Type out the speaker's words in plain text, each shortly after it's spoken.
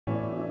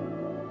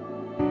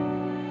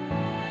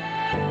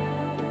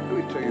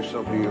you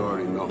something you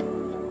already know.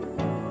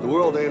 The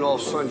world ain't all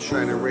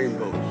sunshine and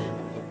rainbows.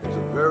 It's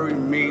a very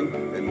mean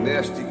and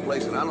nasty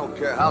place, and I don't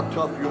care how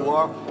tough you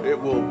are, it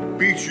will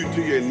beat you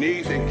to your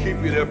knees and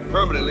keep you there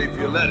permanently if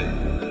you let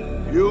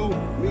it. You,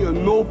 me, or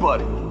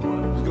nobody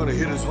is gonna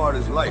hit as hard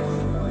as life.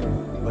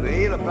 But it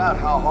ain't about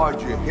how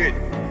hard you hit.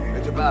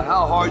 It's about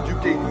how hard you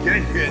can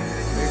get hit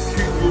and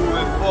keep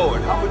moving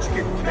forward. How much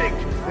you can take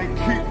and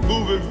keep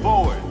moving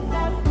forward.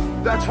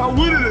 That's how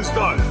winning is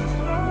done.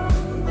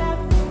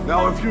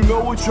 Now, if you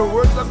know what you're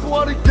worth, then go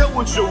out and get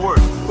what you're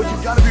worth. But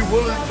you gotta be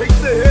willing to take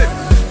the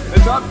hits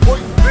and not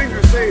pointing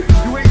fingers saying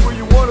you ain't where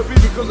you wanna be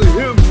because of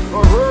him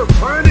or her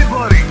or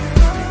anybody.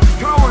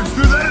 Cowards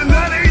do that, and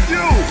that ain't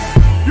you.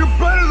 You're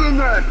better than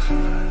that.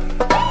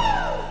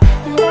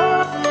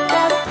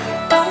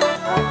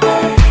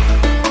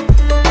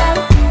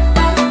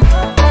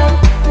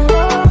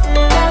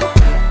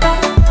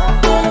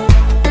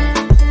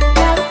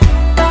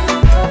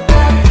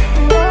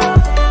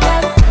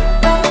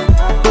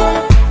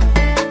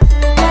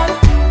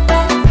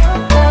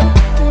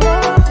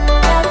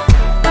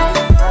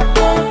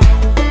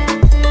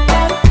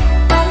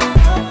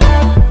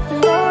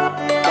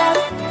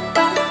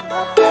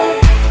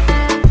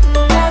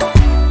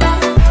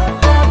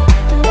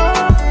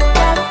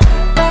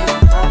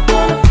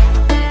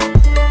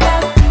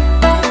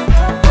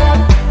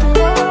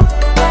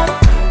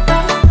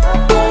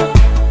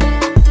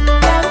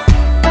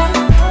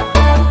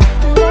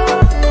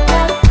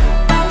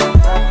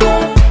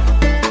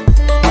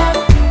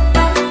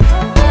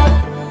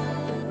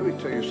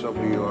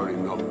 Something you already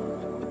know.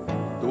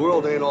 The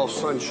world ain't all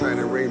sunshine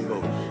and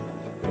rainbows.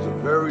 It's a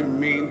very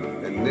mean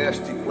and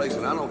nasty place,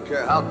 and I don't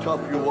care how tough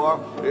you are,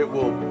 it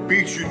will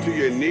beat you to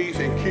your knees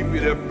and keep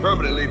you there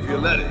permanently if you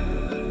let it.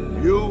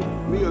 You,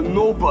 me, or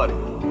nobody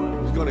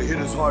is gonna hit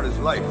as hard as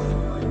life.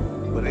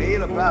 But it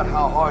ain't about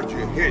how hard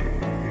you hit.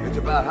 It's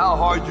about how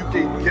hard you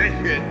can get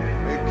hit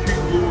and keep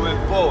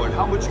moving forward.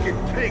 How much you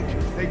can take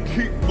and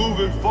keep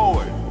moving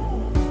forward.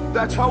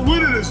 That's how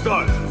winning is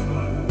done.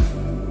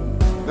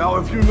 Now,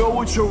 if you know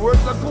what you're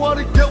worth, then go out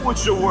and get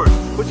what you're worth.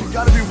 But you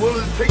gotta be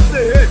willing to take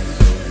the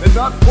hits and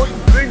not pointing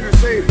fingers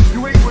saying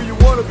you ain't where you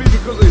wanna be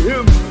because of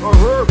him or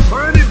her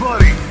or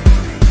anybody.